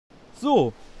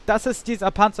So, das ist dieser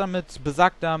Panzer mit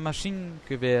besagter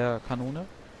Maschinengewehrkanone.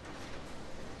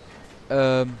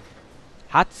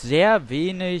 Hat sehr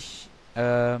wenig,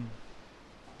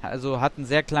 also hat einen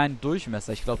sehr kleinen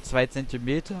Durchmesser, ich glaube 2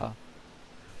 Zentimeter.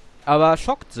 Aber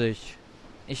schockt sich.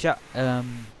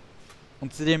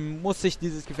 Und zudem muss sich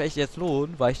dieses Gefecht jetzt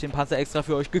lohnen, weil ich den Panzer extra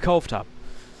für euch gekauft habe.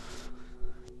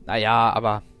 Naja,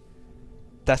 aber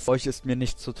das für euch ist mir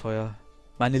nicht zu teuer.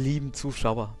 Meine lieben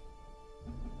Zuschauer.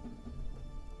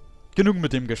 Genug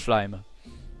mit dem Geschleime.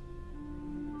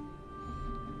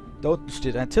 Da unten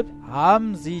steht ein Tipp.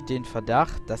 Haben Sie den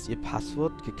Verdacht, dass Ihr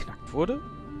Passwort geknackt wurde?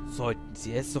 Sollten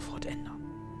Sie es sofort ändern.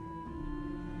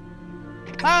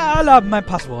 Ah, alle haben mein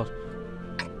Passwort.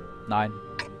 Nein.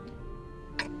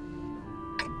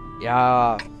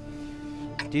 Ja,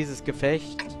 dieses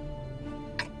Gefecht.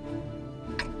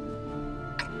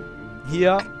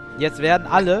 Hier, jetzt werden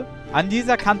alle an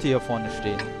dieser Kante hier vorne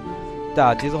stehen.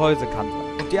 Da, diese Häusekante.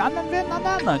 Und die anderen werden an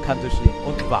der anderen Kante stehen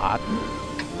und warten,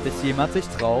 bis jemand sich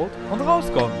traut und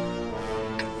rauskommt.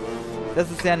 Das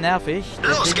ist sehr nervig,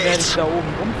 deswegen werde ich da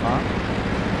oben rumfahren.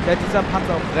 Da dieser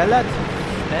Panzer auch relativ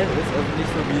schnell ist, also nicht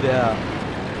so wie der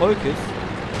Hotkis,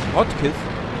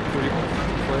 Entschuldigung,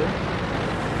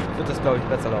 wird das, glaube ich,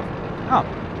 besser laufen. Ah,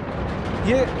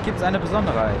 hier gibt es eine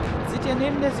Besonderheit. Seht ihr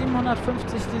neben der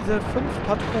 750 diese 5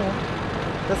 Patronen?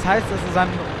 Das heißt, das ist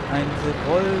eine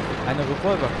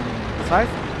Revolverkanone. Das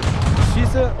heißt, ich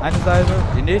schieße eine Salve,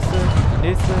 die nächste, die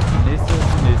nächste, die nächste,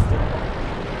 die nächste.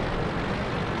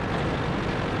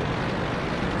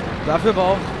 Dafür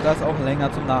braucht das auch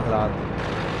länger zum Nachladen.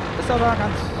 Ist aber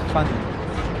ganz funny.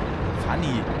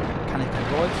 Funny? Kann ich kein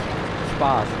Deutsch?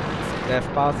 Spaß. Sehr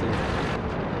spaßig.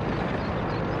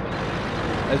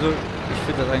 Also, ich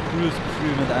finde das ein cooles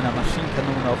Gefühl, mit einer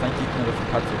Maschinenkanone auf einen gegnerischen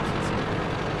Panzer zu ziehen.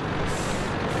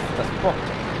 Das bockt.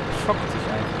 Das schockt sich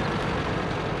einfach.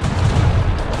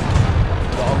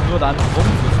 Aber auch nur dann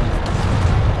rumzuschießen.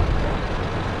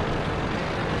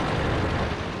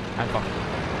 Einfach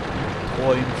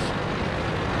träumst.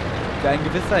 Wie ein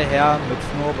gewisser Herr mit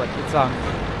Schnurrbart würde sagen,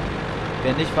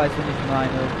 wer nicht weiß, wenn ich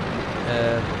meine,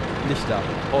 Lichter,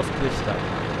 Hauslichter.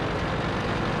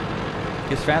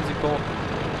 Hier ist Fernsehkoch.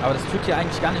 Aber das tut hier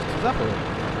eigentlich gar nicht zur Sache.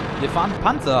 Wir fahren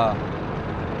Panzer.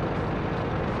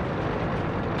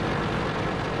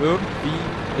 Irgendwie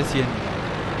bis hierhin.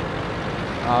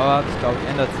 Aber das, glaube ich,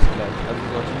 ändert sich gleich. Also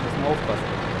sollte ich ein bisschen aufpassen.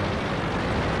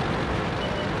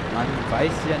 Man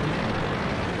weiß ja nicht.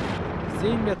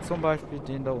 Sehen wir zum Beispiel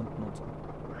den da unten und so.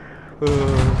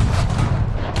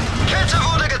 Kette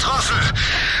wurde getroffen.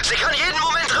 Sie kann jeden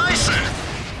Moment reißen.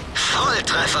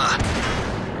 Volltreffer.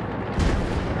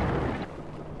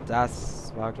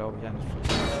 Das war, glaube ich, eine Schuld.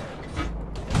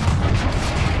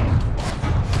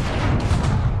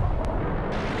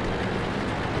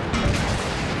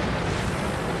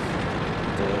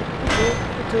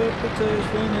 Bitte, ich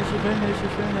will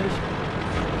nicht.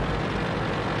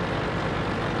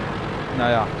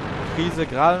 Naja, Krise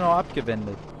gerade noch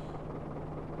abgewendet.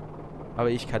 Aber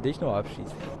ich kann dich nur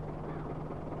abschießen.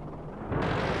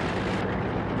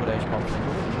 Oder ich komme schon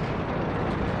hoch.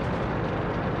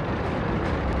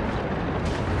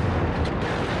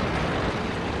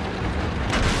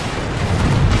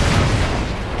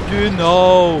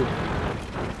 Genau.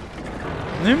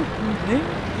 Nimmt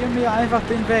ihr mir einfach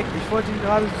den weg. Ich wollte ihn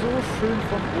gerade so schön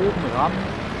von oben rammen.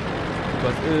 Und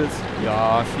was ist?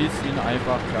 Ja, schieß ihn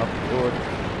einfach kaputt.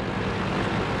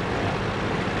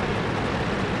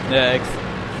 Next.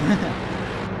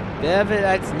 Wer will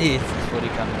als nächstes vor die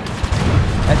Kanone?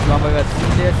 Erstmal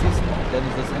Magazin leer schießen, denn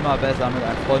es ist immer besser mit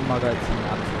einem vollen Magazin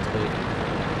anzutreten.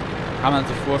 Kann man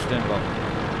sich vorstellen, warum.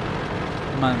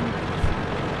 Man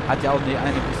hat ja auch nie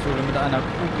eine Pistole mit einer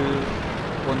Kugel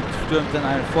und stürmt in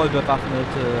eine voll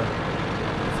bewaffnete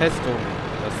Festung.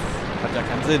 Das hat ja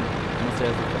keinen Sinn. Man muss ja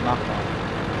so nachmachen.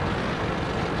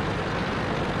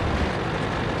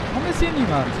 Warum ist hier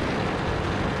niemand?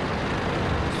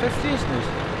 Das verstehe ich nicht.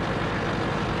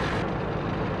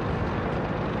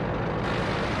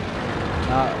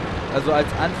 Na, also als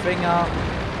Anfänger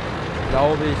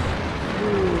glaube ich...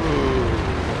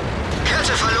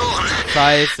 Kette verloren.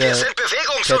 Scheiße. Wir sind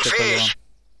bewegungsunfähig.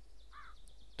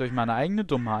 Durch meine eigene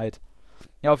Dummheit.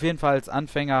 Ja, auf jeden Fall als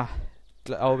Anfänger,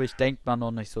 glaube ich, denkt man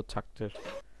noch nicht so taktisch.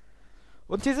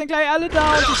 Und die sind gleich alle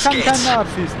da und ich kann keinen mehr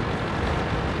abschießen.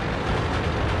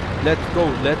 Let's go,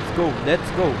 let's go,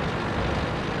 let's go.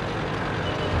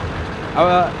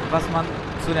 Aber was man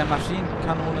zu der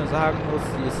Maschinenkanone sagen muss,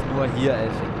 sie ist nur hier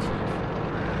effektiv.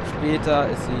 Später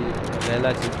ist sie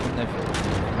relativ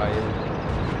ineffektiv, weil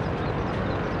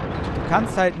du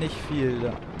kannst halt nicht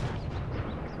viel...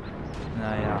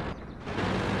 Naja.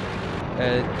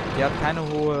 Die hat keine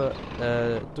hohe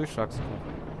Durchschlagskraft.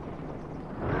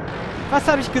 Was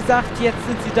habe ich gesagt? Jetzt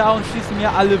sind sie da und schießen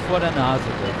mir alle vor der Nase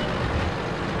weg.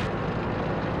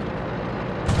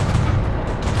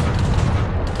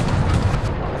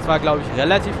 Das war, glaube ich,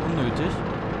 relativ unnötig.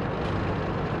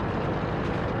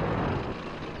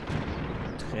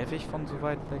 Treffe ich von so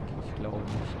weit weg? Ich glaube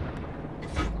nicht.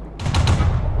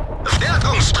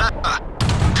 Wirkungstreffer!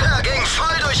 Der ging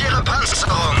voll durch ihre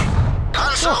Panzerung!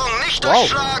 Panzerung nicht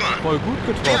durchschlagen! Voll gut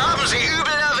getroffen. Wir haben sie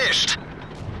übel erwischt!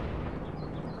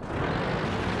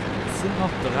 Es sind noch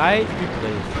 3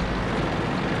 übrig.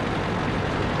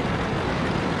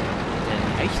 Der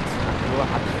Leichtstraktor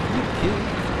hat 4 Kills.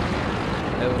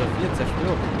 Oder 4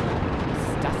 Zerstörungen. Was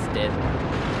ist das denn?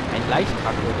 Ein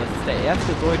Leichttraktor, das ist der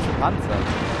erste deutsche Panzer.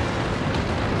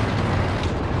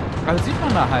 Also sieht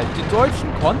man da halt, die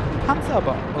Deutschen konnten Panzer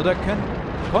bauen. Oder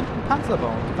konnten Panzer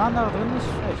bauen. Die waren da drin nicht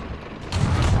schlecht.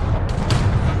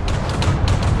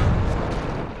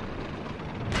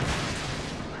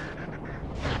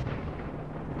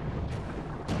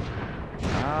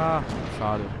 Ah,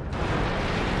 schade.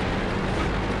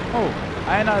 Oh,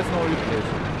 einer ist noch übrig.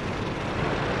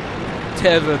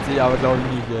 Der wird sich aber, glaube ich,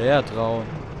 nicht hierher trauen.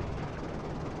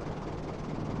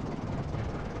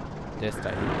 Der ist da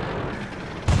hinten.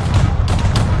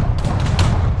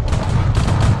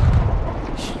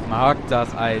 Ich mag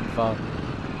das einfach.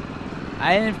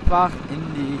 Einfach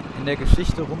in der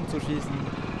Geschichte rumzuschießen.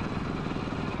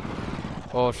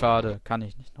 Oh, schade. Kann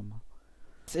ich nicht nochmal.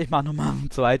 Ich mach nochmal ein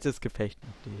zweites Gefecht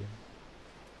mit dem.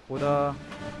 Oder...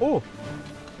 Oh!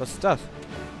 Was ist das?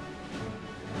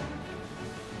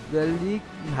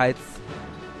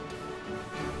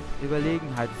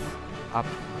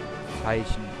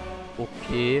 Überlegenheitsabzeichen.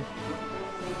 Okay.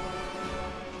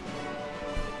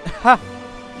 Ha!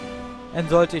 Dann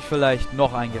sollte ich vielleicht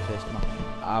noch ein Gefecht machen.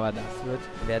 Aber das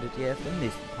werdet ihr erst im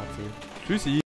nächsten Part sehen. Tschüssi!